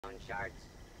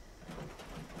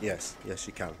Yes, yes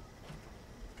you can.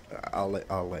 I'll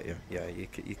let you. Yeah, you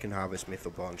can harvest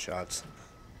Mythoborn shards.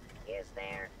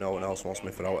 No one else wants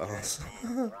Mythoborn else.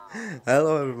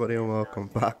 Hello everybody and welcome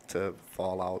back to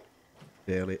Fallout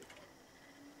Daily.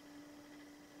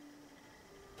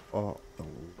 Oh, the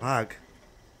lag.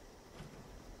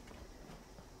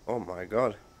 Oh my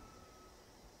god.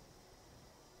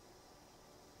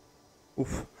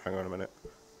 Oof, hang on a minute.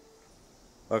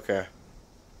 Okay.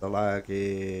 The lag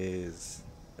is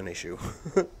an issue.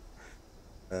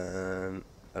 And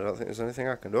I don't think there's anything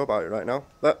I can do about it right now,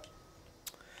 but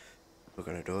we're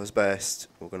gonna do our best.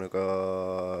 We're gonna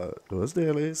go do those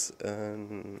dailies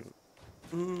and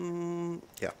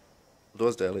yeah, do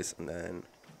those dailies and then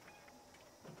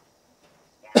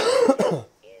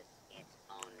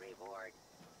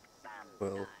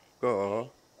we'll go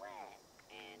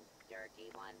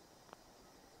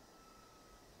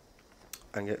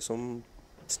and get some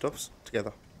stuffs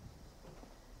together.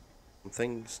 Some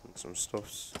things and some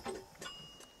stuffs.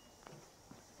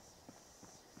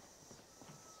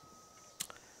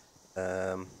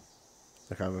 I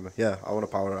can't remember. Yeah, I want a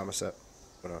power armor set.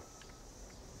 I'm gonna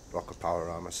rock a power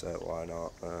armor set, why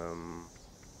not? I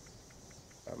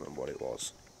can't remember what it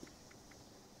was.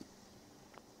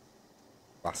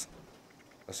 Glass.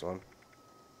 This one.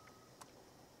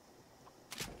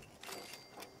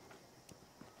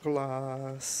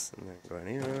 Glass. And then go in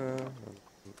here.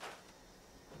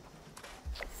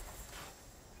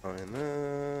 Go in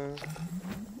there.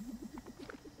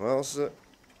 What else is it?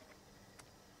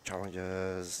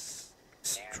 Challenges.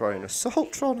 Try an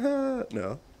assault on her.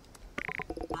 No.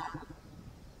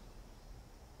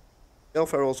 Kill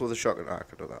ferals with a shotgun. I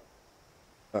could do that.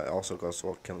 That also goes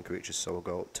toward killing creatures, so we'll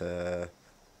go up to.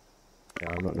 Yeah,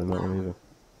 I'm not doing that one either.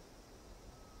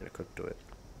 I could do it.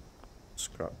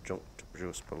 Scrap junk to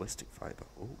produce ballistic fiber.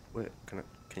 Oh wait,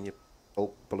 can you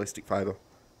pulp ballistic fiber?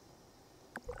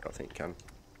 I don't think you can.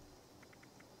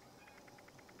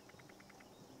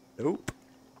 Nope.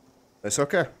 It's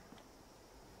okay.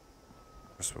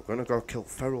 So we're gonna go kill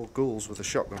feral ghouls with a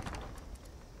shotgun.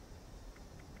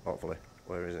 Hopefully.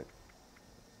 Where is it?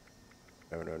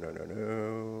 No, no, no, no,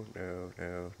 no, no,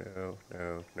 no, no,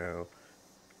 no, no.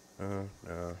 No,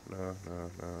 no, no, no,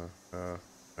 no, no,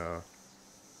 no.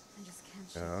 I just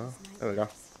can't No. There we go.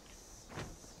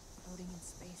 Floating in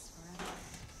space forever.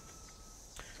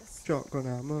 Shotgun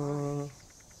ammo.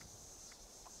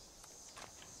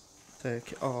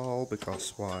 Take it all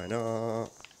because why not?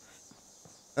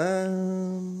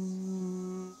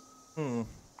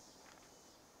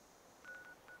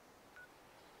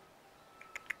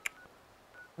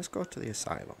 Let's go to the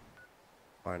asylum.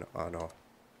 Why not? Oh no.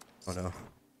 Oh no.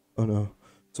 Oh no.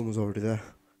 Someone's already there.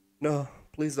 No,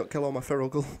 please don't kill all my feral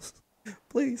ghouls.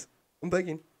 Please. I'm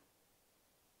begging.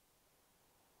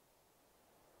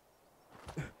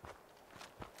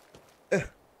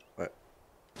 Wait.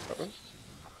 Shotgun?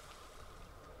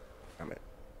 Damn it.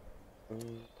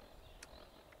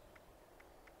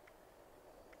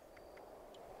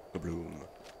 Bloom.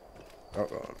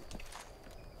 Shotgun.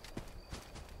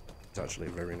 It's actually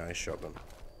a very nice shotgun.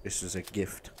 This is a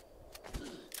gift.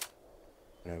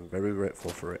 And I'm very grateful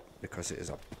for it because it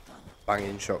is a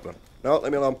banging shotgun. No,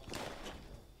 leave me alone.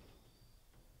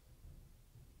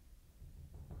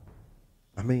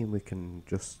 I mean, we can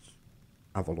just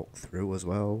have a look through as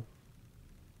well.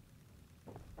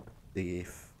 See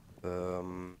if,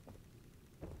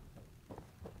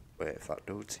 wait, if that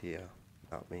dude's here,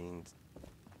 that means...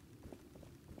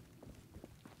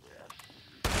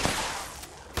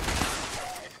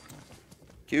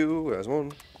 Q, there's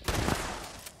one.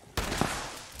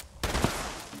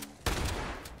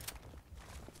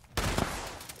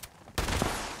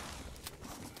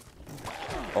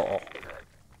 Oh.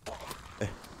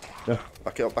 No,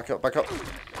 back it up, back it up, back up.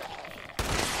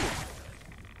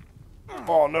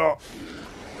 Oh no.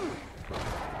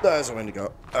 There's a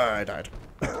Wendigo. I died.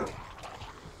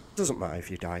 Doesn't matter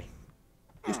if you die.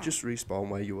 It's just respawn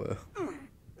where you were.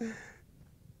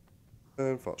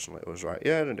 Unfortunately, it was right.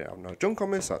 Yeah, I didn't have no junk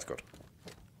on this. That's good.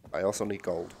 I also need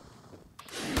gold.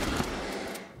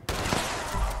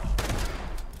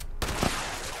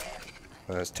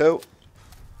 There's two.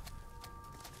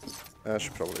 I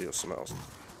should probably use some else.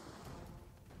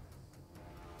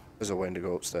 There's a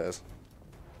Wendigo upstairs.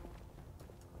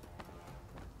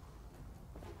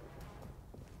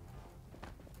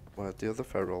 Where'd the other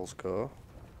ferals go?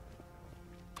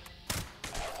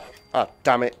 Ah,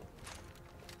 damn it.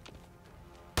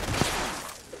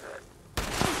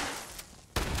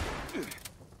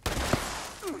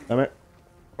 Damn it.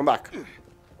 Come back.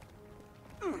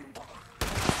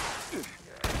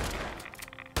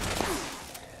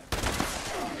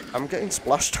 I'm getting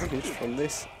splash damage from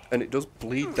this, and it does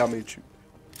bleed damage.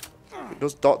 It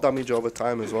does dot damage over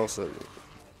time as well, so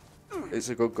it's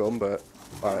a good gun, but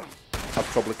like, I've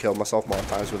probably killed myself more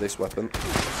times with this weapon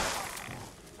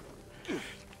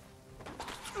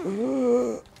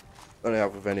than I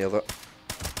have with any other.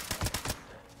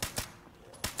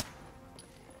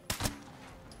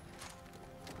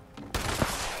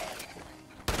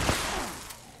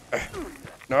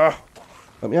 No!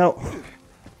 Let me out!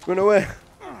 Run away!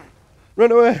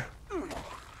 Run away!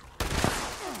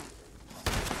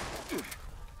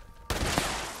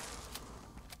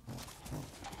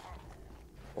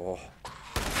 Oh.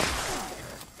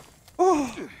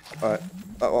 Oh! Alright,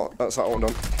 that's that one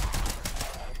done.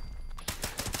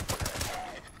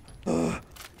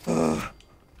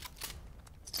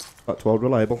 Back to old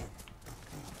reliable.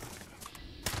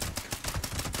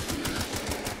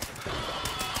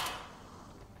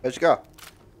 Where'd you go?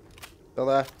 Still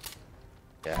there?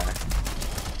 Yeah.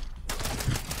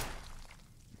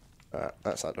 Alright,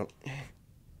 that's that done.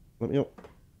 Let me up.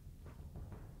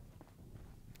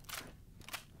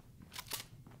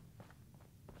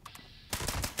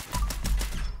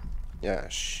 Yeah,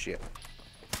 shit.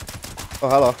 Oh,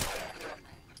 hello.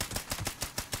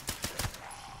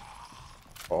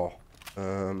 Oh,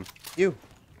 you.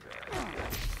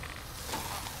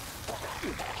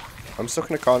 I'm stuck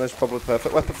in a corner. It's probably the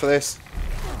perfect weapon for this.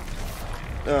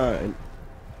 I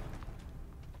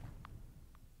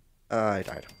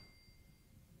died.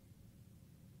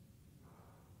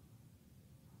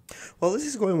 Well, this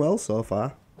is going well so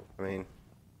far. I mean,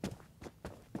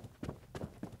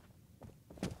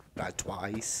 died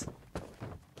twice.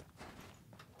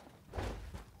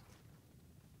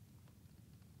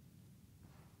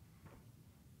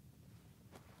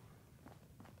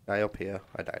 Die up here.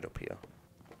 I died up here.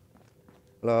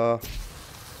 Hello.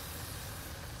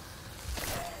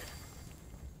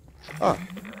 Oh.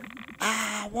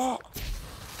 Ah, what?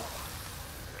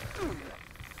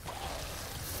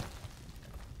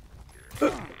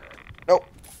 Nope.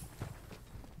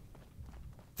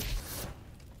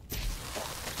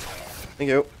 Thank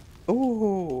you.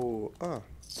 Ooh. Ah.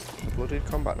 Bloody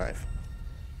combat knife.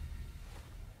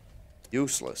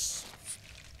 Useless.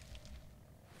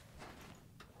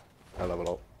 I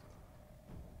level up.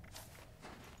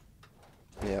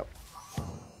 Yep.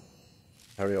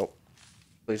 Hurry up.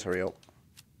 Please hurry up.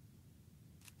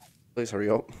 Please hurry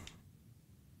up.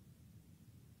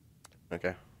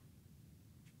 Okay.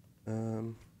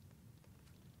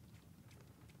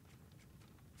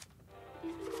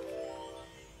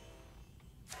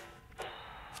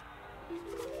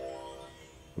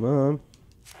 Come on.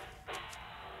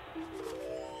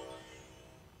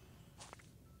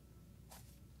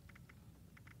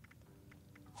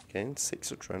 Gain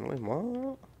 6 adrenaline.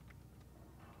 What?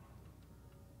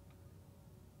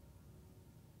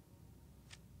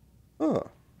 Oh.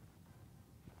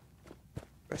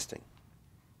 Interesting.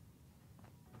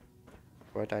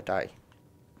 Where'd I die?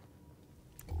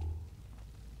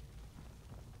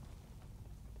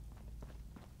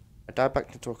 I died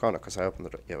back into a corner because I opened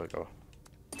the door. Here we go.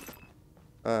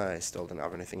 I still didn't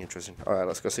have anything interesting. Alright,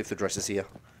 let's go see if the dress is here.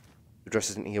 If the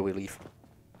dress isn't here, we leave.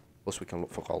 Plus we can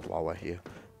look for gold while we're here.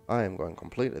 I am going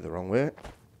completely the wrong way.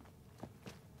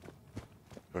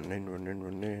 Run in, run in,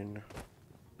 run in.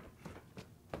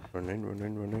 Run in, run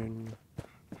in, run in.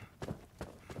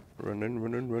 Run in,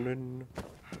 run in, run in.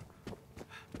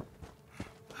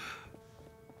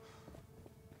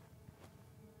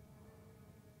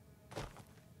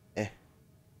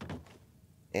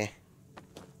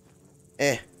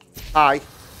 Hi.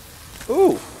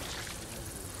 Ooh.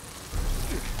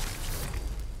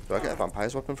 Do I get a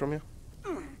vampire's weapon from you?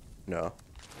 No.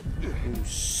 You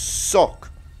suck.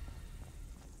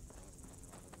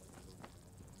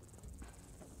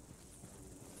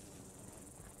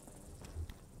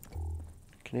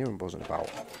 Can hear him buzzing about.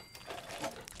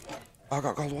 Oh, I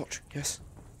got a gold watch. Yes.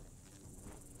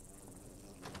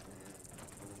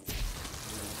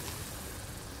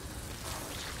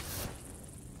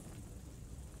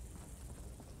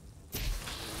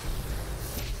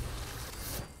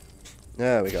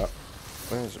 There we go.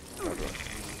 Where's it?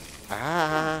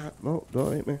 Ah! No,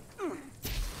 don't hit me.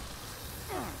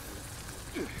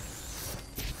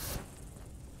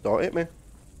 Don't hit me.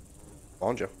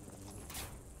 Warned you.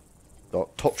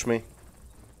 Don't touch me.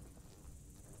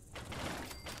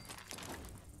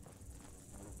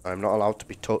 I'm not allowed to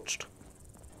be touched.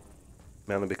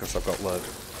 Mainly because I've got lurg.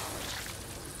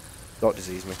 Don't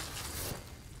disease me.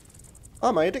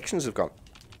 Oh, my addictions have gone.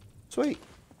 Sweet.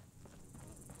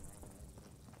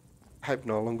 I'm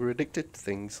no longer addicted to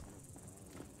things.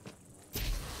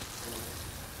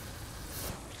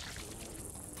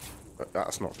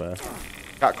 That's not fair.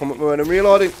 Can't come up with when I'm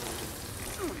reloading.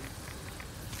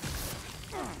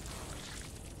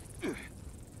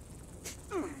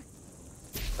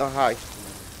 Oh, hi.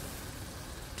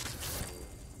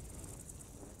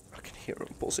 I can hear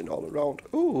them buzzing all around.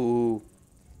 Ooh.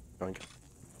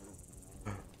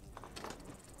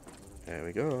 There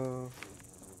we go.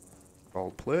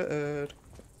 Gold plated.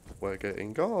 We're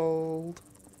getting gold.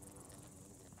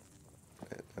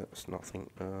 That's nothing.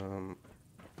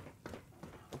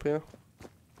 Up here.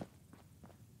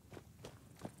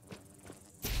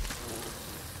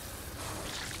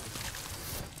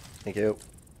 Thank you.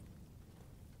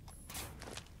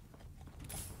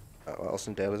 What else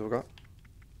in dailies have we got?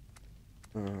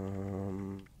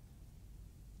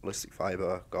 Ballistic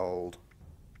fiber, gold.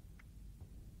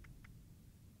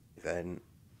 Event.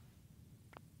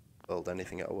 Build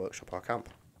anything at a workshop or camp.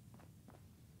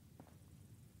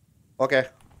 Okay.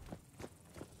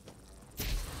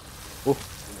 Oh.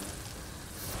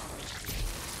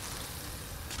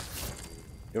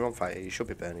 You're on fire, you should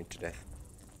be burning to death.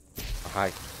 Oh,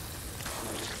 hi.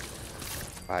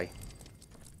 Bye.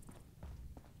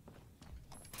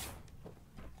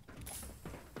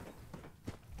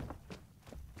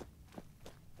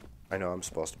 I know I'm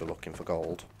supposed to be looking for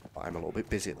gold, but I'm a little bit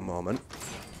busy at the moment.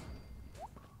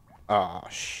 Ah,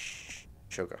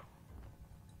 sugar.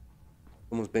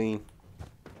 Someone's been.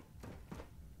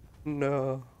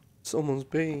 No, someone's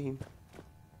been.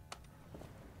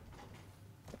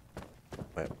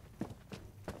 Wait.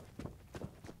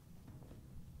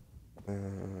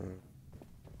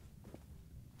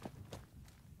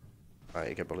 Right,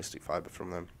 you get ballistic fiber from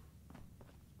them.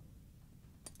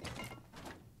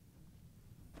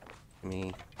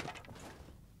 Me.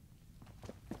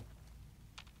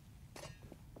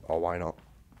 Oh, why not?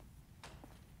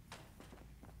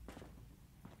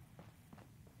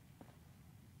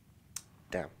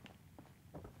 Damn.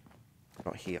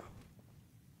 Not here.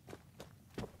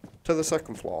 To the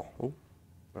second floor. Oh.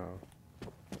 No.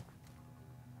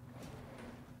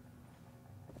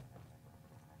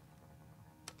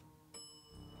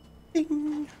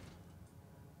 Ding.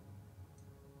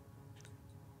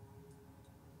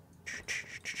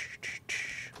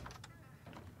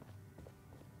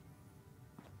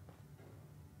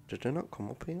 Did they not come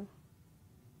up here?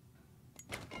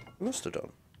 They must have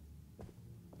done.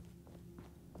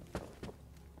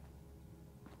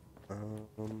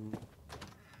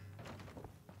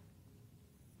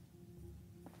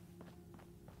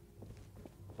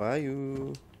 Where are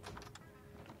you?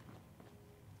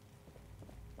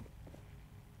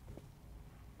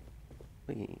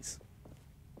 Please.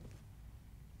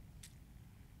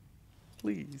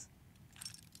 Please.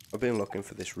 I've been looking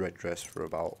for this red dress for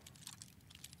about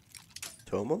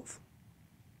 2 months.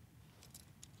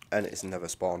 And it's never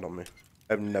spawned on me.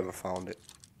 I've never found it.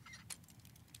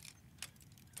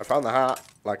 I found the hat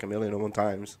like 1,000,001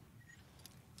 times.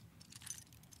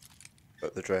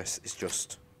 But the dress is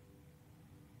just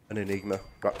an enigma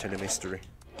wrapped in a mystery.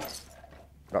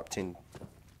 Wrapped in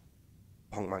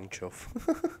Pongman Chuff.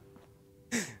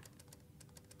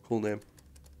 Cool name.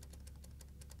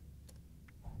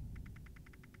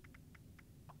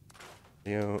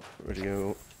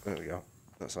 Radio. There we go.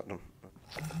 That's that done.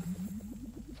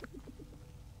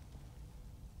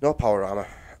 No power armor.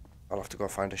 I'll have to go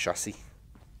find a chassis.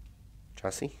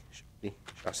 Chassis?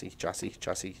 Chassis.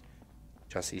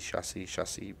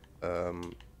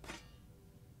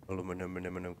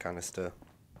 Aluminum canister.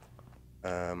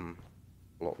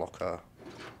 Block locker.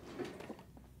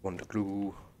 Wonder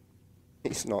glue.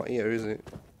 It's not here, is it?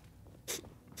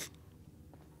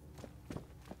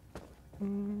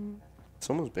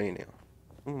 Someone's been here.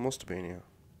 Someone must have been here.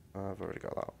 I've already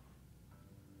got that.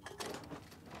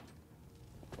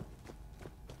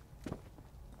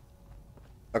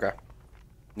 Okay.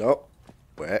 No.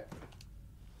 Wait.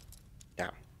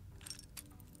 Down.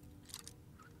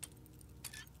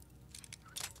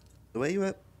 The way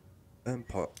you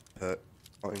put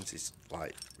points is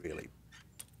like really.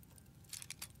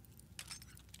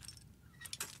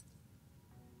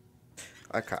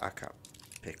 I can't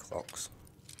pick locks.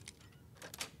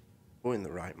 Oh, in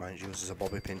the right mind uses a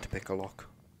bobby pin to pick a lock.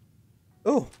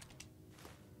 Oh!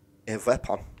 A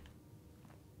weapon.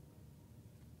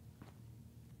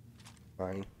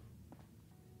 Fine.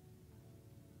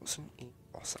 What's an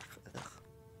e-boss?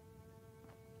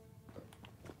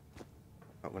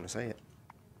 Not gonna say it.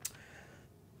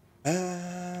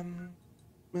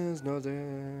 There's no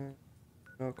there.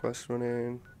 No quest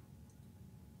running.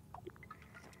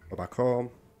 Go back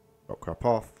home. Got crap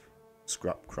off.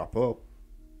 Scrap crap up.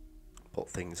 Put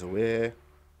things away.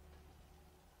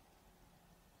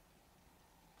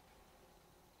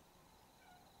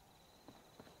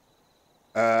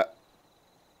 Uh.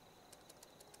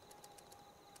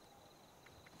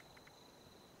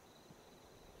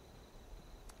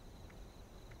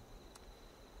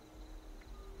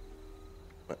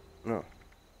 No.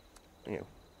 You.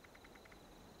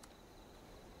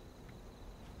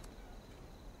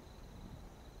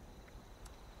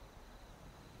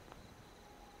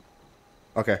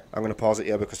 Okay, I'm gonna pause it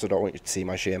here because I don't want you to see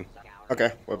my shame.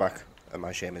 Okay, we're back, and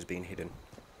my shame is being hidden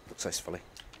successfully.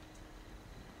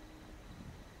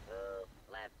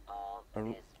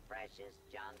 I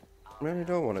really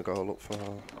don't want to go look for.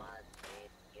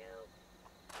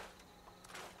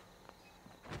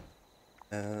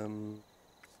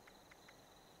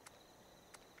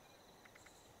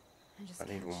 I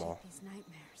need one more.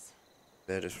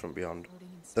 Invaders from beyond.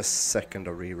 The second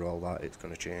I re-roll that, it's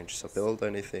gonna change. So build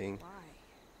anything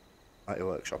at your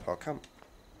workshop or camp.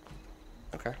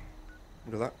 Okay,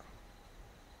 do that.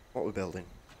 What are we building?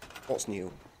 What's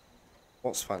new?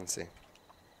 What's fancy?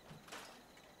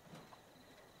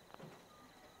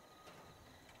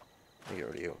 Let me get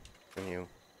rid of you. And you.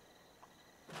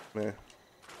 Meh.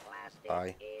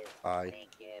 Bye. Bye.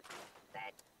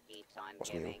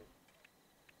 What's new?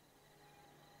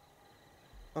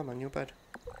 Oh man, your bed.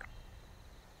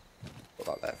 Put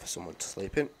that there for someone to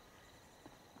sleep in.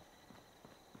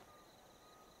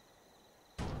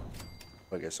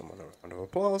 We'll give someone a round of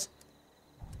applause.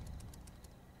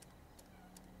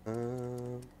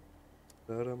 Da-dum,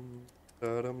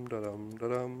 da-dum, da-dum,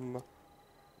 da-dum.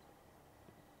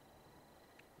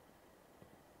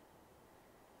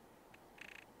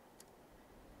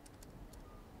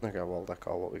 Okay, well, that's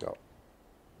all what we got.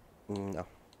 No,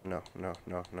 no, no,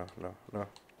 no, no, no, no, no,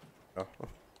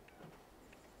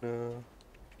 no.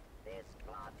 This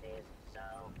cloth is so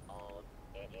old,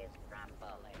 it is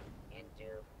crumbling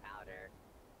into powder.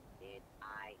 Did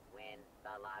I win the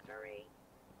lottery?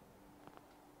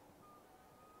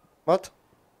 What?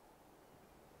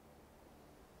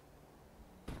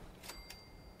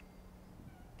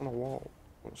 On a wall.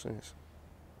 What's this?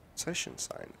 Session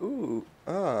sign. Ooh.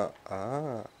 Ah.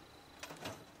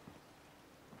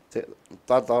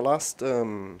 That last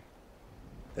thing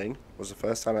was the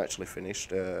first time I actually finished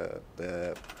the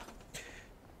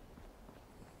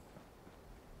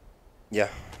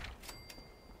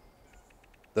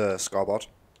scoreboard.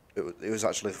 It was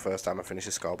actually the first time I finished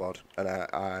the scoreboard, and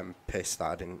I'm pissed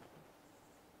that I didn't.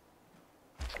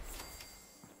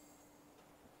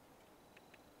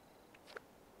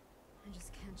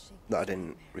 That I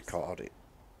didn't record it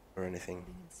or anything.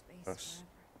 Just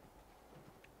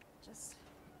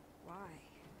why?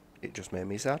 It just made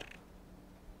me sad.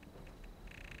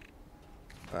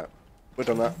 Right, we've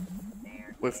done that.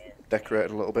 We've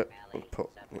decorated a little bit. We'll put.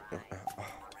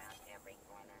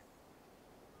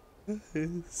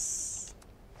 This.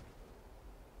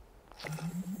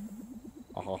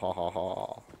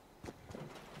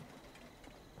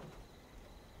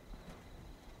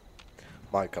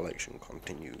 My collection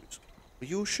continues. Are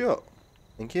you sure?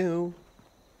 Thank you.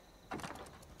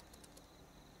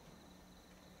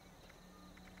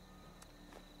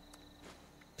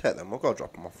 Take them. We'll go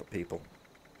drop them off for people.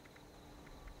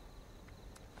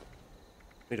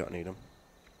 We don't need them.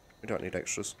 We don't need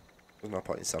extras. There's no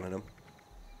point in selling them.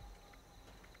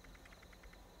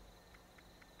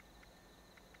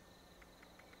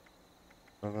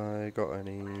 Have I got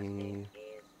any?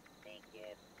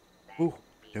 Ooh,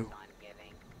 no.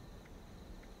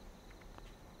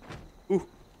 Ooh.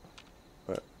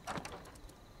 Right.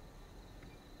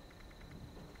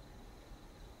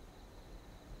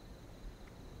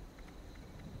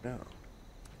 No.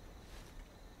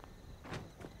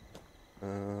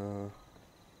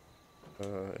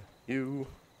 You.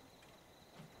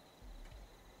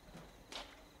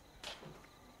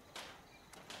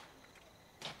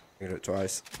 You do it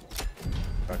twice.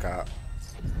 I can't.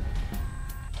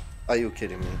 Are you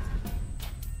kidding me?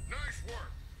 Nice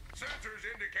work. Sensors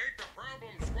indicate the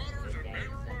problem squatters have been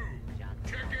removed.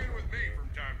 Check in with me from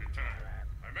time to time.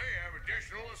 I may have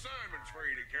additional assignments for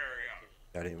you to carry out.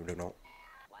 I didn't even do no.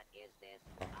 What is this?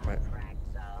 Oh, wait.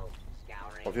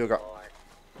 Scouring What have you got? board.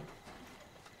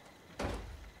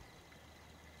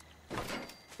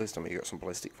 Please tell me you got some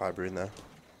ballistic fibre in there.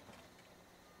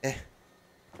 Eh.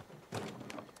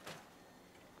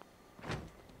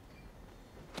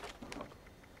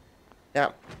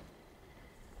 Yeah.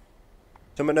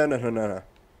 No.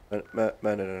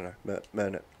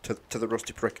 To the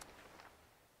rusty prick.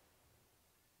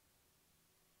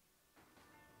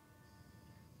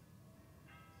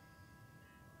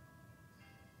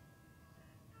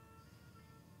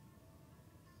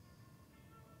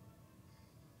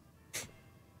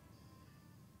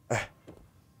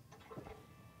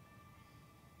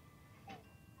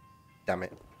 Damn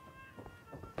it.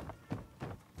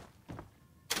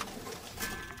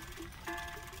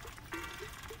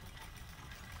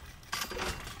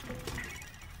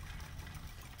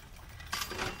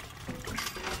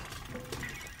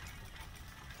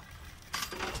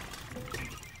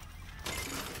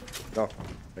 No,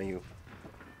 no you.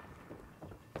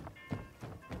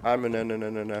 I'm a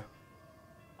no.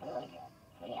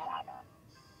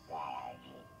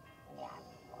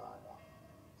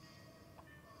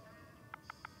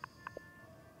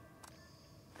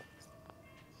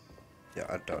 Yeah,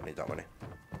 I don't need that many.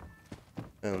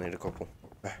 I only need a couple.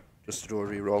 Just to do a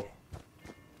reroll.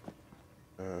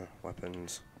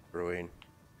 Weapons, brewing,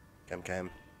 chem,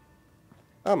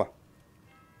 armor.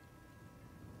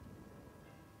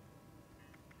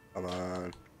 Come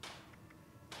on.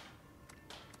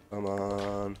 Come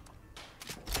on.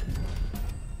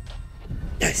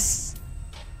 Yes!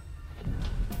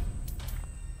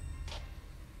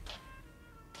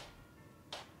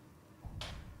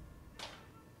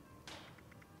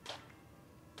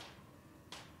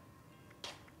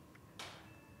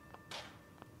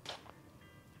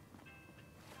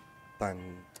 Thank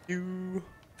you.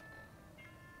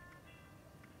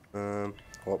 I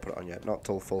won't put it on yet, not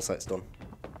till full set's done.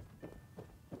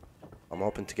 I'm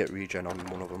hoping to get regen on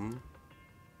one of them.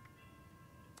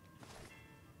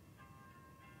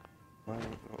 Why?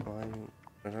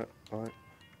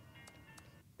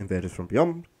 Invaders from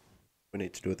beyond. We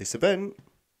need to do this event.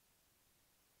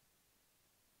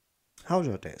 How's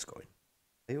your days going?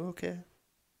 Are you okay?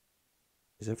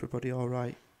 Is everybody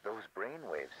alright? Those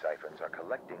brainwave siphons are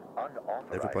collecting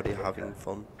unauthorized Everybody data. having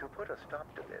fun? To put a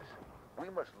stop to this, we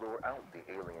must lure out the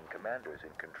alien commanders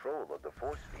in control of the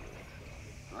force field.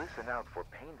 Listen out for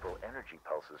painful energy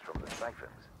pulses from the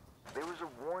siphons. There is a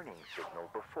warning signal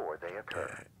before they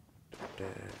occur.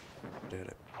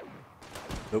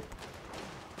 Nope.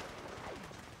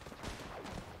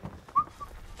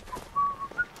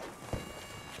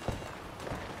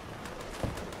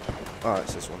 Oh,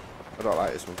 it's this one. I don't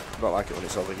like this one. I don't like it when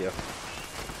it's over here.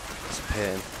 It's a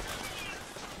pain.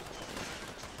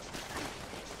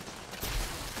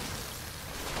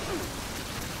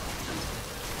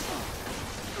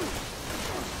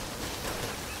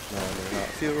 No,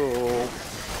 fuel.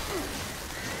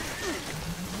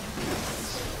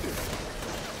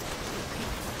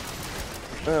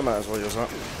 I might as well use that.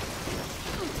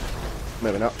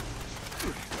 Maybe not.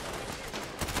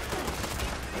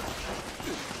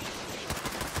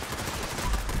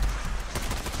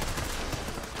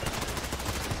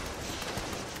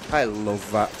 I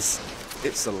love that.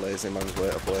 It's a lazy man's way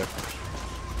to play.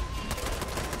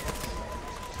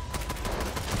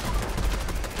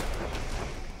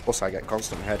 Plus I get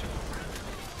constant headshots.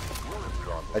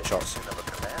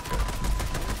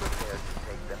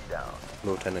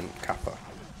 Lieutenant Kappa.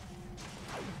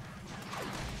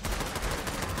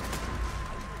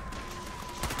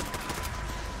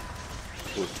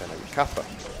 Lieutenant Kappa.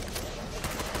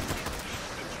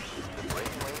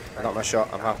 I got my shot,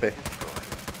 I'm happy.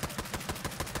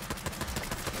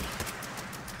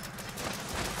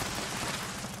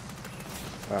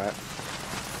 Alright.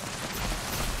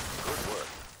 Good work.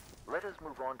 Let us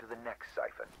move on to the next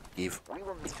siphon. Eve. We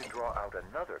will need to draw out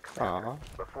another commander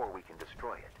before we can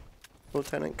destroy it.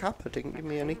 Lieutenant Kappa didn't give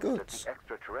me any goods. The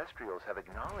extraterrestrials have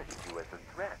acknowledged you as a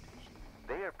threat.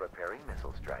 They are preparing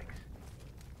missile strikes.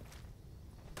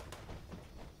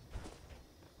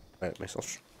 Right, missile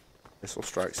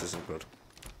strikes isn't good.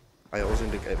 I always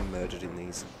end up getting murdered in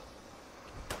these.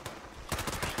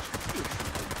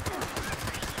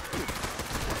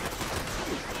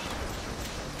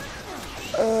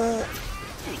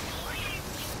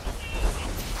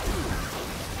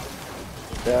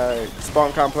 Yeah,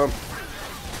 spawn camp him.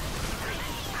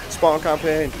 Spawn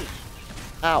campaign.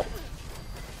 Ow.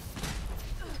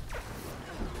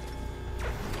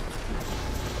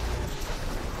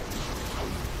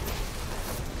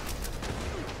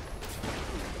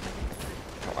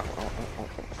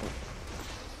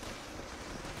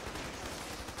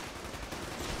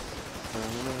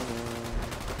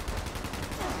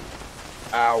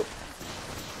 Ow.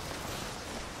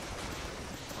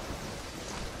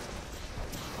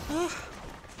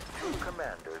 Two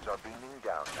commanders are beaming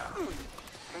down now.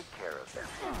 Take care of them.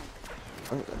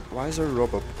 Why is a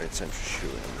rubber plate sentry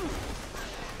shooting?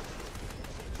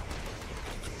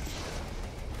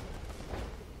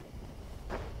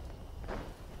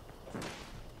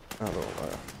 I don't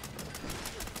know.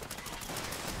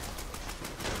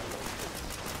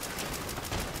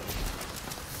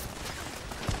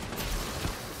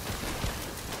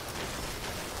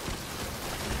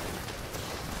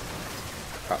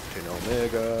 Captain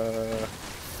Omega.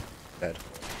 Dead.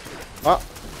 What?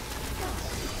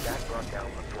 That brought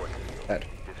down the force field. Dead.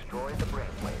 Destroy the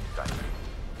brainwave siphon.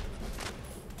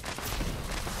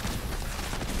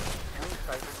 2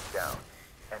 siphons down,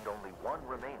 and only 1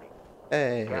 remaining.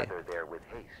 Hey. Gather there with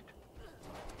haste.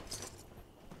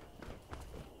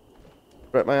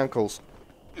 Break my ankles.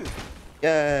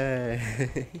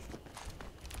 Yay!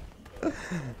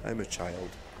 I'm a child.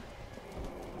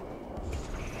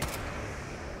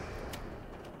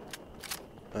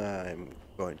 I'm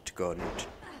going to go and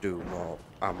do more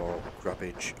ammo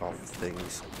grabbage of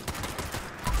things.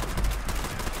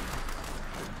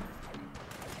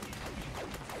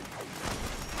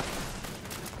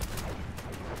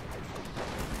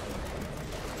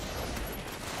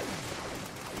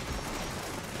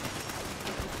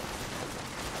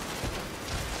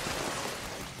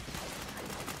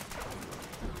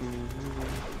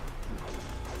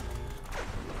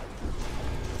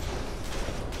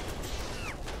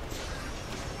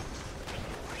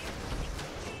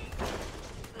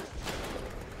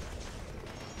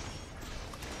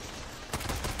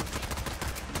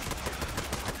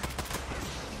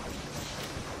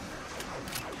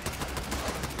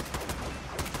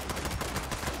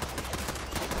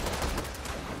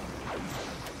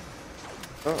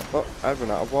 Oh, I've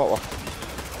run out of water.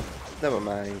 Never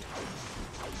mind.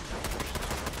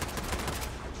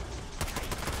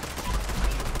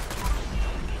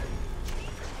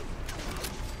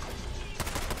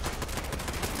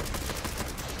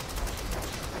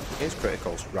 His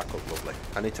criticals rack up lovely.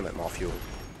 I need to make more fuel.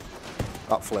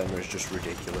 That flamer is just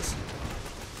ridiculous.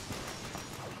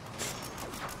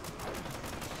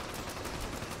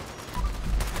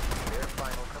 Their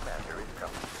final commander is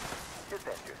coming.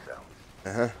 Defend yourselves.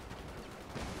 Uh-huh.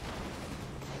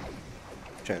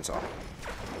 Chainsaw.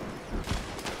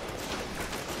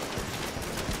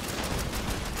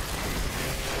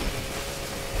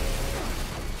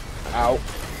 Ow.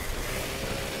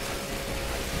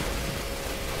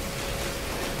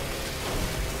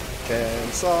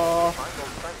 Chainsaw. Final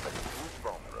siphon is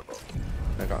vulnerable.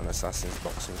 I got an assassin's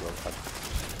boxing glove head.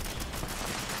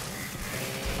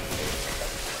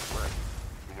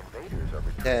 The invaders are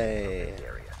returning Yay. from this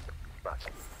area, but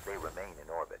they remain in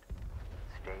orbit.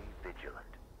 Stay vigilant.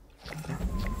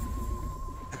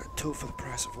 I got 2 for the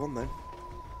price of 1 then.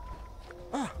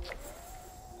 Ah.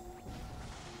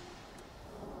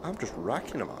 I'm just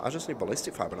racking them out. I just need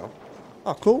ballistic fibre now.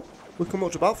 Oh, cool. We can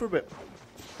watch about for a bit.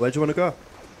 Where do you want to go?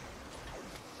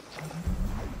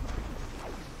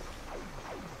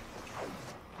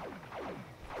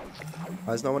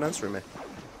 Why is no one answering me?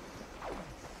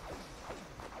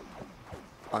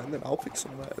 And then I'll pick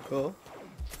somewhere to go.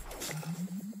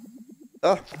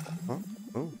 Ah! Oh,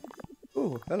 oh.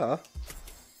 Oh, hello.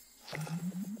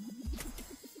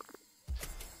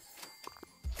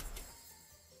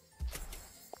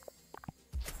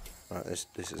 Right,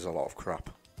 this is a lot of crap.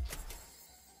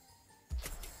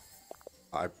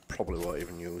 I probably won't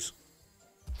even use.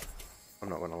 I'm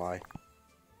not gonna lie.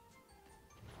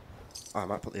 I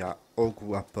might put the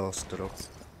Ogwa poster up.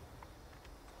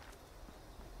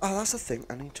 Oh, that's the thing.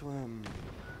 I need to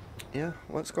yeah,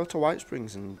 let's go to White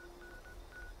Springs and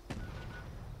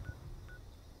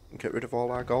get rid of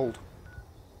all our gold.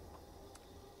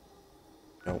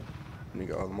 Nope. Let me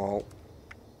go to the mall.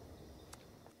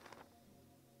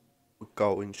 We're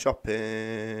going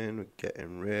shopping. We're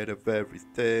getting rid of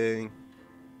everything.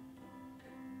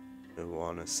 We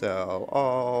wanna sell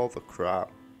all the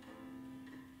crap.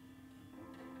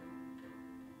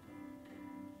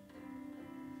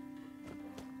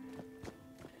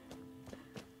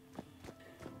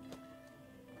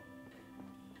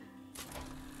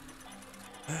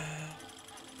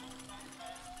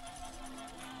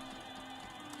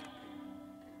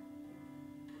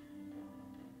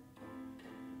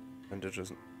 And it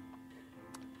doesn't.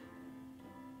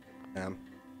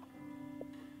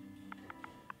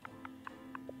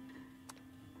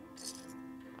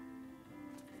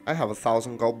 I have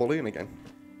 1,000 gold bullion again.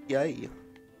 Yay. Here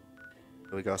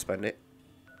we go, spend it.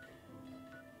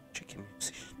 Chicken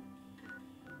musician.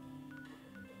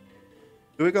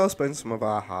 Do we go spend some of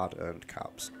our hard-earned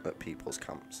caps at people's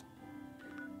camps?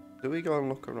 Do we go and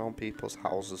look around people's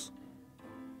houses?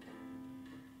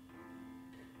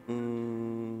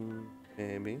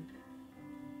 Maybe.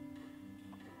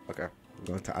 Okay, I'm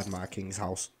going to Admire King's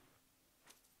house.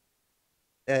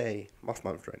 Hey,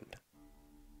 Mothman friend.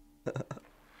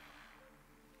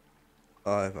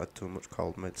 I've had too much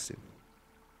cold medicine.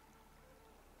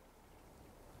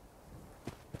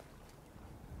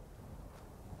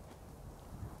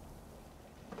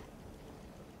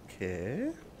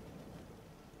 Okay.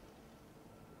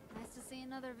 Nice to see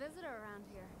another visitor around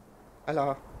here.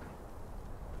 Hello.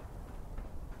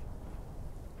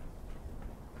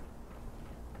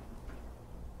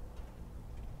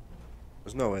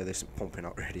 There's no way this is pumping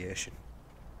out radiation.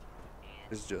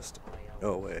 There's just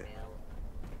no way.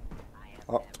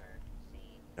 Hot.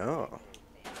 No.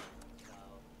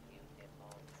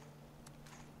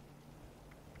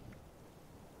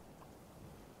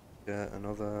 Get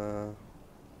another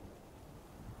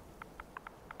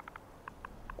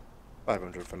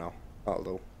 500 for now. That'll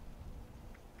do.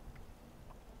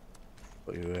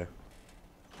 Put you here.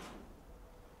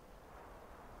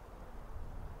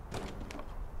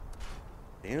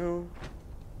 Damn.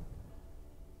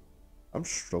 I'm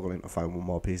struggling to find one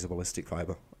more piece of ballistic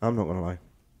fibre. I'm not gonna lie.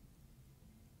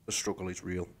 The struggle is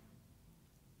real.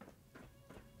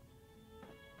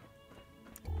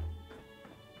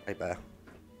 Hey bear.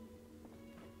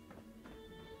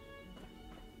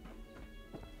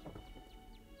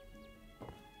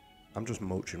 I'm just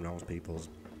mooching around people's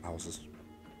houses.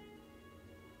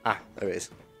 Ah, there it is.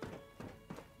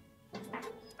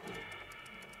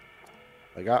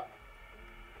 I got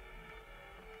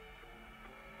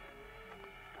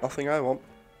nothing I want.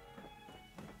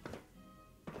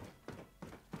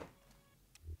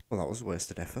 Well, that was a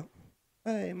wasted effort.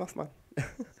 Hey, Mothman.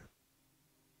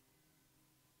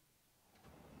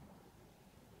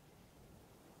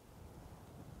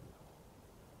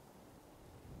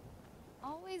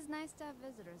 Always nice to have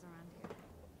visitors around here.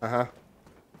 Uh-huh.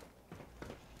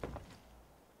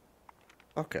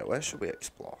 Okay, where should we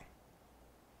explore?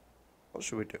 What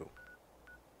should we do?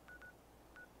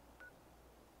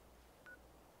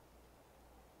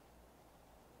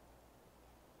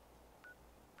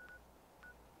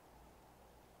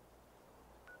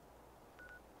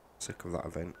 Sick of that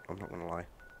event, I'm not gonna lie.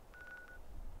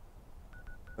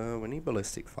 We need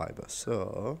ballistic fibre,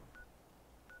 so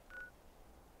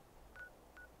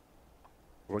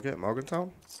we'll get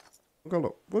Morgantown.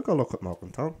 We'll go look at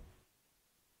Morgantown.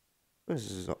 This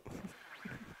is up.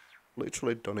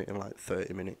 Literally done it in like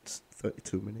 30 minutes,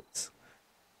 32 minutes.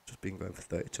 Just been going for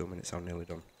 32 minutes, I'm nearly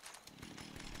done.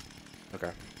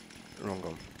 Okay, wrong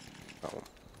one. That one.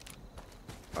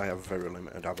 I have very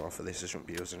limited ammo for this, I shouldn't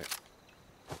be using it.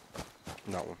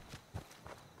 That one.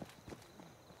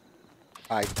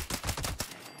 Aye.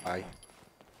 Aye.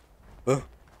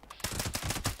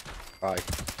 Aye.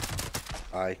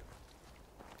 Aye.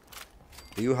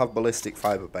 Do you have ballistic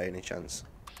fibre by any chance?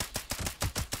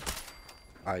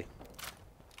 Aye.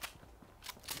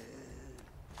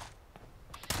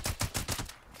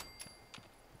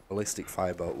 Ballistic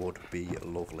fibre would be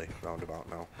lovely round about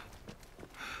now.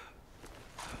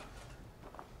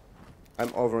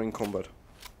 I'm over encumbered.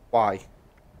 Why?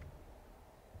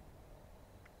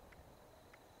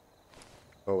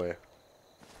 Go away.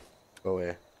 Go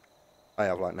away. I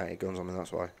have like 90 guns on me,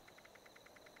 that's why.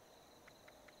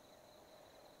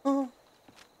 Oh.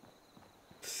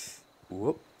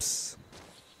 Whoops.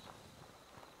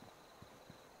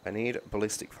 I need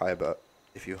ballistic fibre.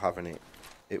 If you have any,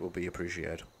 it will be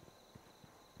appreciated.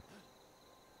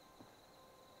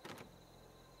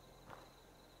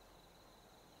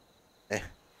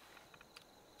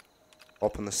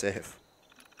 Open the safe.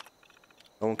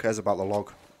 No one cares about the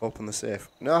log. Open the safe.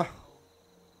 No.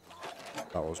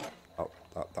 That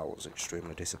was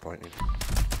extremely disappointing.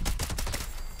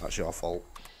 That's your fault.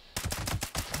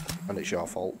 And it's your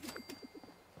fault.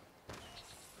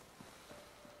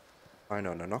 I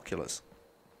know, binoculars.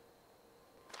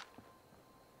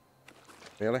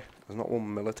 Really? There's not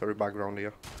one military background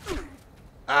here.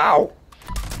 Ow!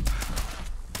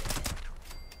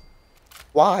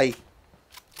 Why?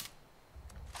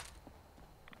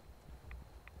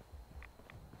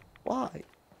 Why?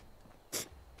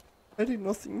 I did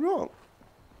nothing wrong.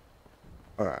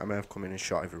 Alright, I may have come in and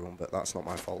shot everyone, but that's not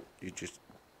my fault. You just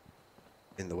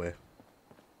in the way.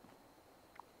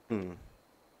 But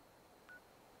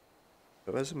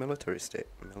where's the military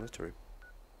military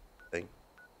thing?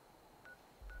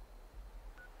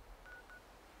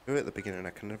 We were at the beginning, I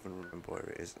can never remember where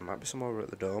it is. There might be somewhere over at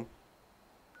the dome.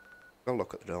 Go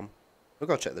look at the dome. We'll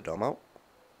go check the dome out.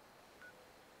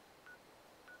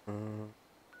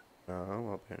 No,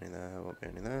 won't be any there, won't be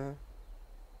any there.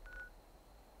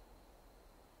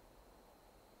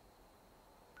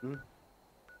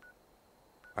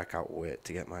 I can't wait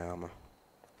to get my armor.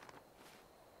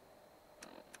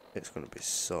 It's gonna be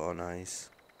so nice.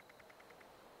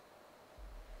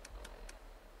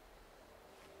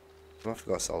 I'm gonna have to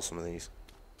go sell some of these.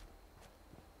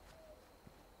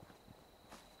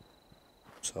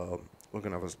 So, we're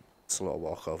gonna have a slow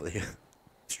walk over the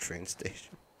train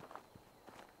station.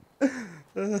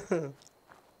 Oh,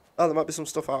 there might be some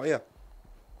stuff out here.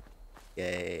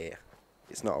 Yeah,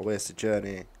 it's not a wasted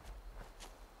journey.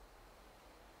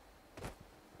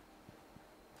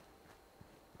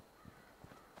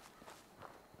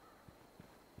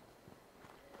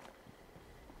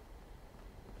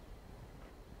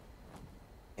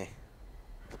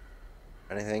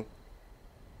 Anything?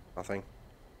 Nothing.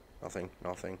 Nothing.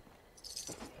 Nothing.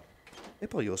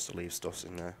 People used to leave stuff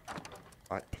in there.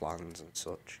 Like plans and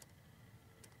such.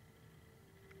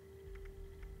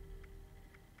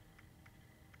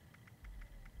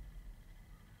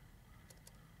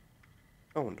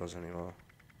 No one does anymore.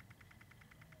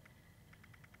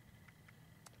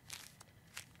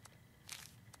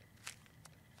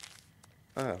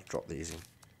 I'll drop these in.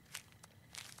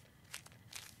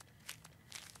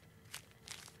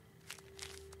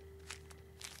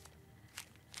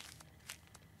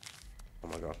 Oh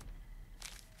my god.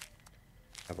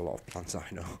 I have a lot of plants, I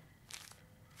know.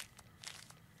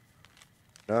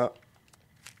 No.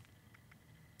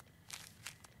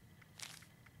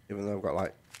 Even though I've got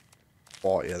like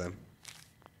 40 of them.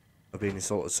 I've been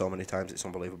insulted so many times, it's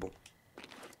unbelievable.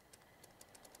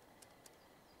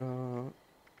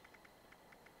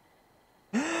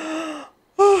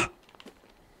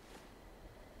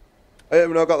 I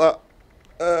haven't got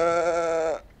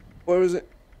that. Where is it?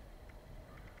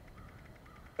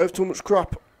 I have too much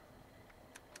crap.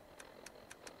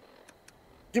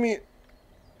 Give me it.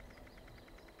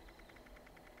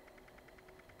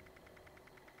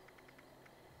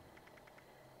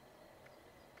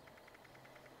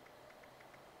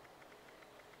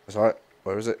 That's alright.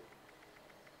 Where is it?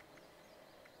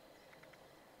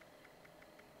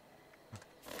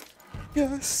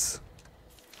 Yes.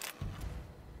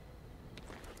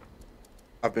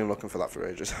 I've been looking for that for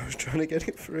ages. I was trying to get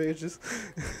it for ages.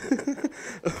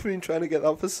 I've been trying to get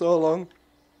that for so long.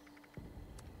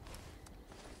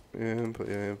 Put you in, put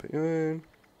you in, put you in.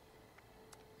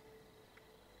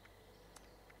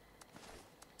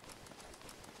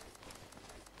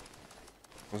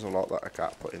 There's a lot that I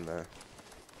can't put in there.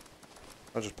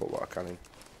 I'll just put what I can in.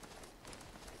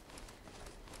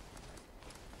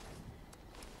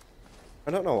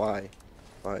 I don't know why.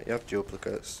 Like, you have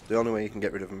duplicates. The only way you can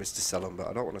get rid of them is to sell them, but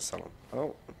I don't want to sell them. I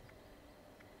don't. I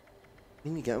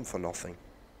mean, you get them for nothing.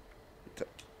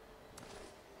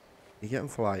 You get them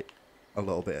for like a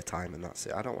little bit of time and that's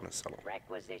it. I don't want to sell them.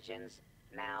 Requisitions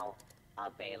now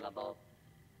available.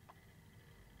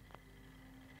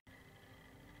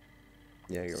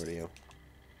 Yeah, get rid of you.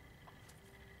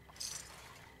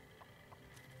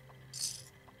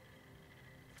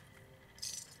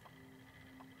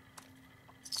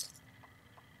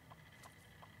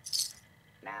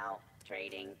 Now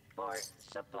trading for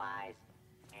supplies,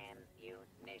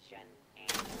 ammunition,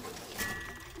 and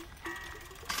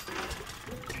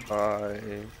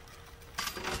Bye.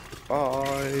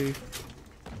 Bye.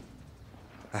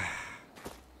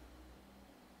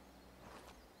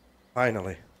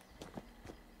 Finally.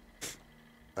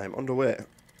 I'm underway.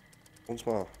 Once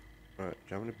more. Right, do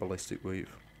you have any ballistic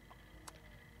weave?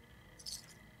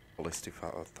 Ballistic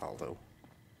fat, that'll do.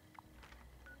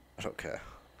 I don't care.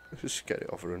 Just get it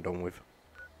over and done with.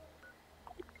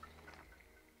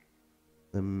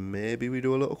 Then maybe we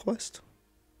do a little quest.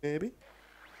 Maybe.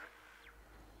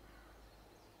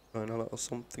 Find a little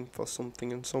something for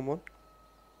something and someone.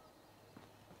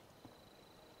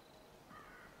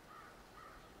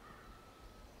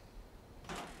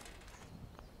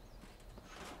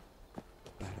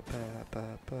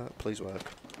 Please work.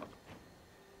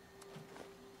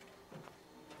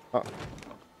 Oh.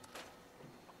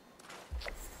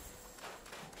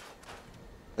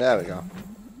 There we go.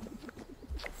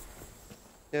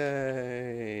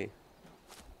 Yay!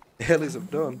 Dailies have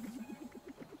done.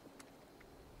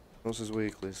 What's his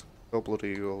weeklies? Kill blood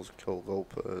eagles, kill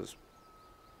gulpers,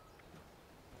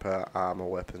 repair armor,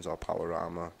 weapons or power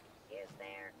armor.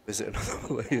 Visit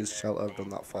another player's shelter. I've done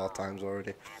that 4 times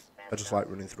already. I just like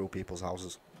running through people's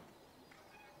houses.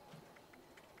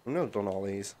 I've never done all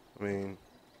these. I mean,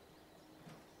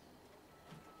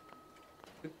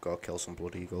 go kill some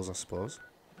blood eagles, I suppose.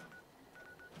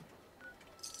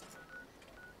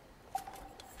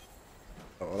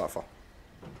 What was that for?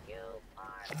 you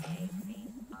are a piece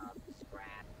of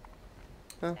scrap.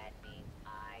 Oh. That means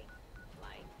I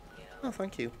like you. Oh,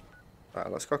 thank you.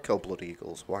 Right, let's go kill blood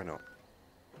eagles. Why not?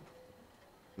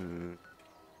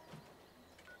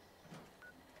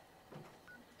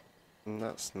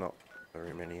 That's not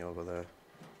very many over there.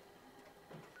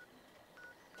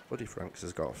 Bloody Franks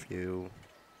has got a few.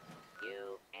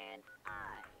 You and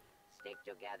I stick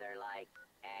together like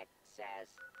excess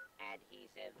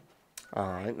adhesive.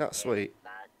 Ah, ain't that sweet? The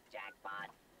jackpot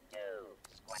 2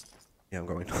 square. Yeah, I'm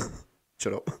going.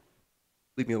 Shut up.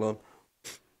 Leave me alone.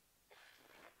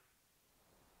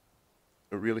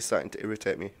 They're really starting to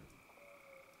irritate me.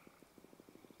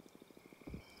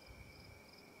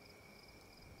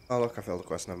 Oh look, I failed the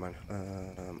quest, never mind.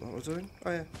 What was I doing?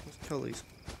 Oh yeah, let's kill these.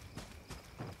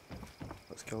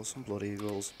 Let's kill some blood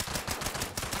eagles.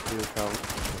 Do you count?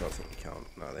 I don't think you count.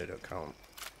 No, they don't count.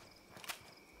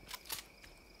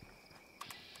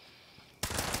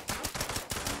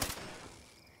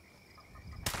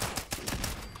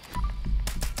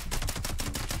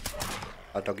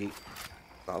 A doggy.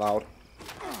 Not allowed.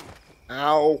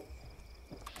 Ow!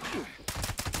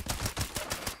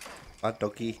 A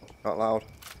doggy. Not allowed.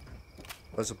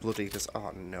 Where's a bloody...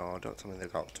 Oh no, don't tell me they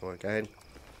got to again.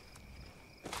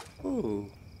 Ooh.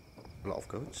 A lot of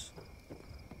goods.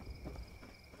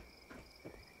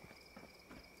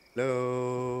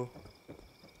 Hello,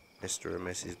 Mr. and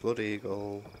Mrs. Blood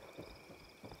Eagle.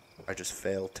 I just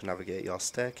failed to navigate your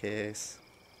staircase.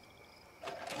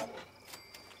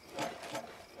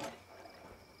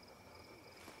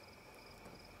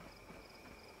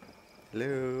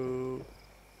 Hello.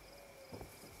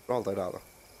 We're all dead, aren't they?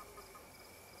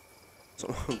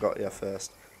 Someone got here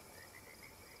first.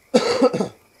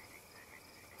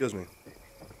 Excuse me.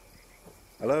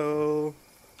 Hello?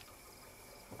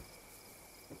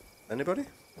 Anybody?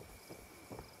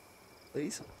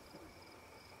 Please?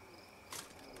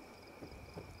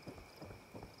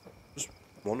 Just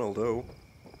one will do.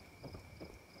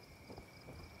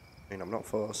 I mean, I'm not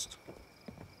forced.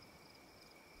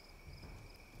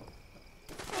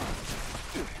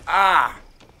 Ah!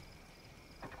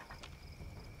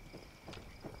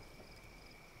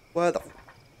 Where the...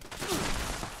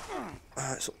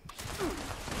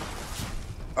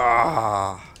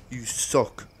 Ah! You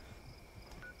suck.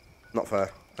 Not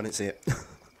fair. I didn't see it.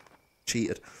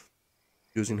 Cheated.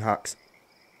 Using hacks.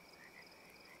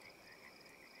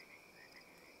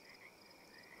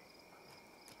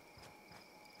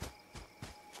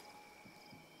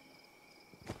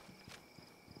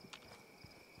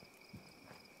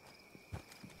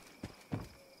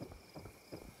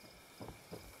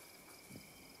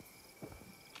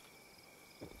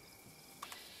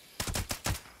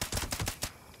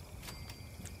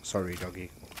 Sorry, doggy.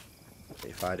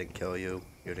 If I didn't kill you,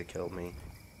 you'd have killed me.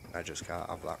 I just can't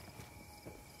have that.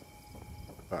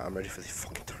 Right, I'm ready for the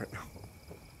fucking turret now.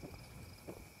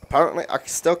 Apparently, I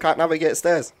still can't navigate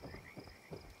stairs.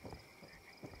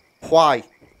 Why?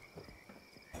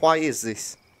 Why is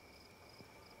this?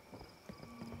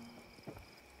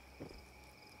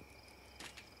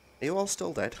 Are you all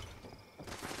still dead?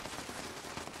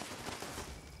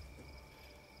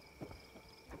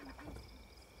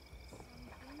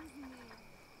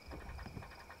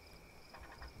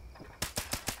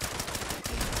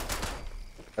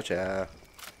 Gotcha.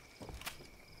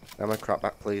 Now my crap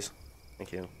back, please.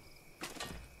 Thank you.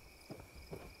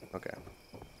 Okay.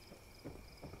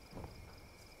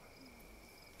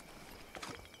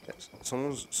 Yes,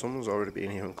 someone's already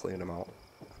been here and cleaned them out.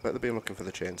 I bet they've been looking for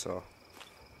the chainsaw.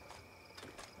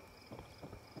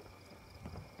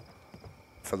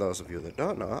 For those of you that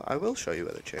don't know, I will show you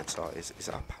where the chainsaw is. Is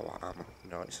that power armor?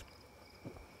 No, it's...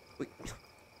 Wait.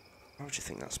 Why would you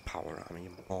think that's power armor, you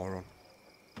moron?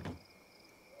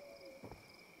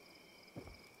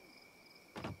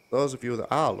 Those of you that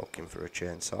are looking for a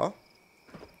chainsaw,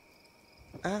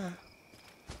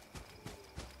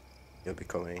 you'll be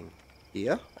coming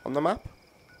here on the map,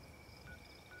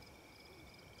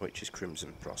 which is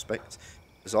Crimson Prospect.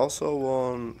 There's also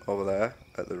one over there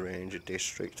at the Ranger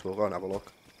District. We'll go and have a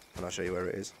look, and I'll show you where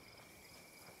it is.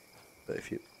 But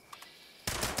if you...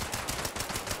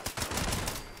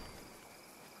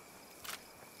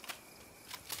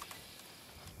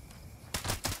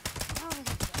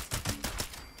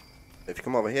 If you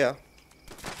come over here,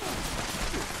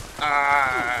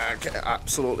 get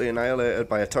absolutely annihilated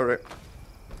by a turret.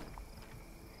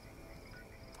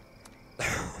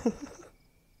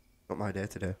 Not my day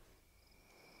today.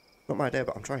 Not my day,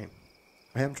 but I'm trying.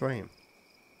 I am trying.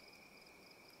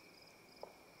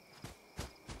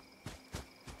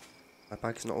 My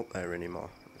bag's not up there anymore,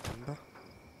 remember?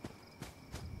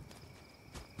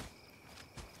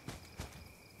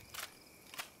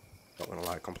 Not gonna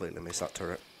lie, completely miss that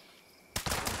turret.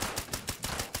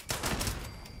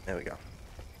 There we go.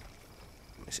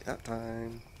 Miss it that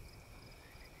time.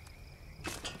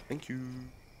 Thank you.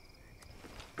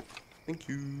 Thank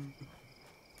you.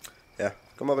 Yeah,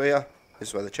 come over here. This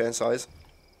is where the chainsaw is.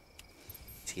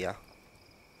 It's here.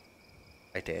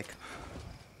 I take.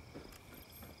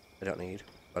 I don't need,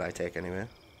 but I take anyway.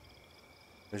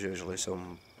 There's usually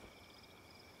some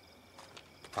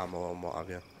ammo and what have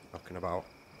you knocking about.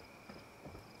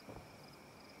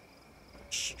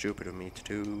 Stupid of me to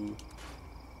do.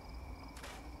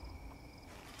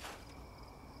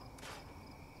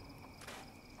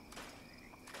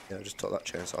 Yeah, I just took that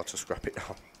chainsaw to scrap it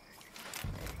down.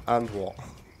 And what?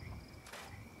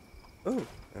 Oh,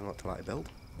 and what to like build.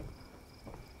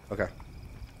 Okay.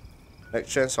 Next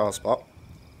chainsaw spot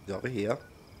is over here.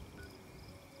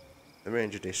 The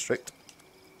Ranger District.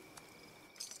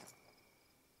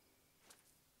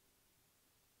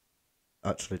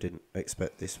 Actually didn't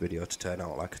expect this video to turn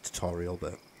out like a tutorial,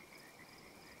 but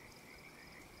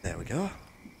there we go.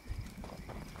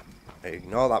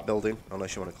 Ignore that building,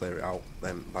 unless you want to clear it out,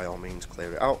 then by all means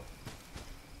clear it out.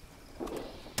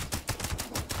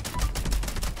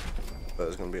 But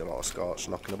there's going to be a lot of scorch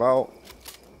knocking about.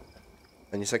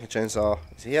 And your second chainsaw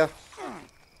is here.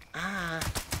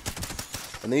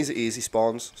 And these are easy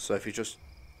spawns, so if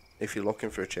you're looking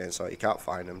for a chainsaw, you can't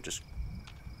find them, just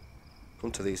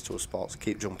come to these two spots,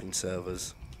 keep jumping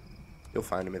servers, you'll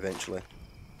find them eventually.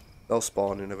 They'll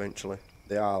spawn in eventually.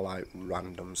 They are like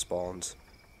random spawns,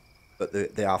 but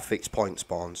they are fixed point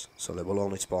spawns, so they will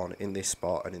only spawn in this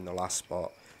spot and in the last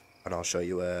spot, and I'll show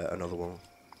you where another one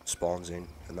spawns in,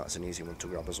 and that's an easy one to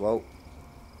grab as well.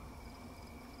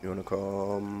 You wanna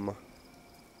come?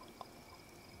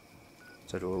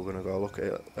 Said we were gonna go look at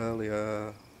it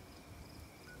earlier.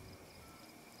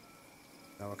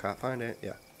 Now I can't find it.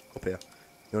 Yeah, up here.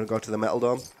 You wanna go to the metal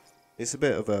dome? It's a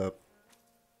bit of a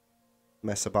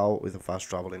mess about with the fast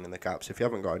travelling and the caps. If you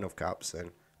haven't got enough caps,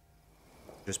 then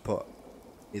just put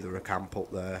either a camp up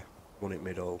there, one in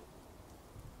middle.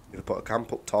 Either put a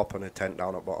camp up top and a tent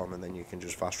down at bottom, and then you can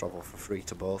just fast travel for free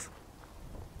to both.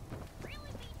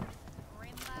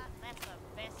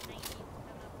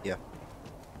 Yeah.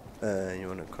 You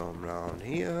want to come round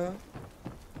here.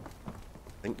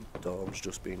 I think the dome's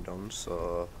just been done,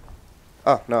 so...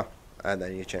 Oh, no. And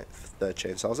then the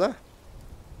chainsaw's there.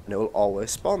 And it will always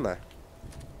spawn there.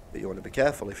 But you want to be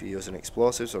careful if you're using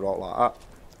explosives or all like that,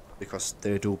 because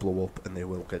they do blow up and they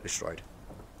will get destroyed.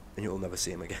 And you'll never see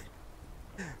them again.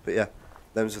 But yeah,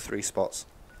 them's the 3 spots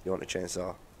you want a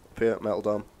chainsaw. Up here at Metal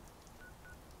Dome.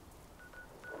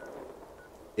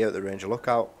 Here at the Ranger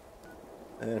Lookout.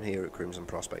 And here at Crimson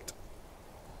Prospect.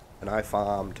 And I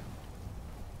farmed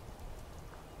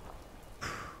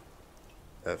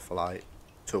for like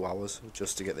 2 hours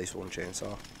just to get this one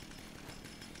chainsaw.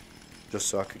 Just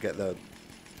so I could get the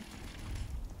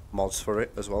mods for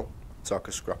it as well. So I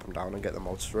could scrap them down and get the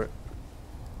mods for it.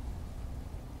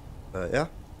 But yeah,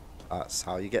 that's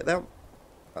how you get them.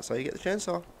 That's how you get the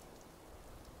chainsaw.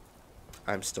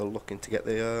 I'm still looking to get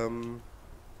the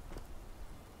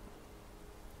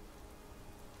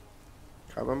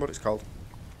can't remember what it's called.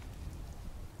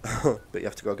 But you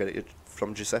have to go get it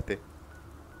from Giuseppe.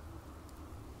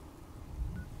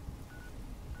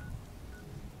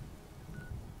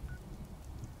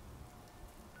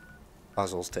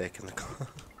 Basil's taking the car.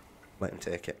 Let him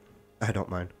take it. I don't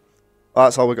mind. Well,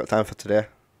 that's all we've got time for today.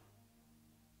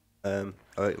 I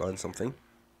hope you learned something.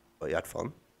 But you had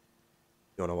fun.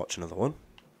 You want to watch another one?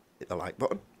 Hit the like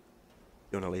button.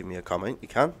 You want to leave me a comment? You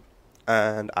can.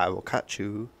 And I will catch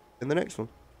you in the next one.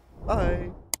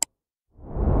 Bye.